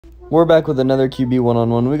We're back with another QB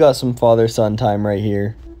one-on-one. We got some father-son time right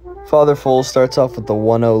here. Father Foles starts off with the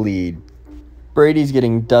 1-0 lead. Brady's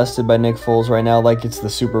getting dusted by Nick Foles right now like it's the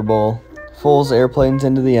Super Bowl. Foles airplanes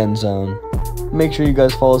into the end zone. Make sure you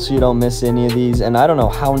guys follow so you don't miss any of these. And I don't know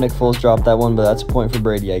how Nick Foles dropped that one, but that's a point for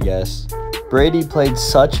Brady, I guess. Brady played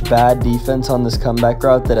such bad defense on this comeback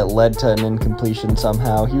route that it led to an incompletion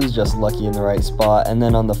somehow. He was just lucky in the right spot. And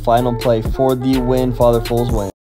then on the final play for the win, Father Foles wins.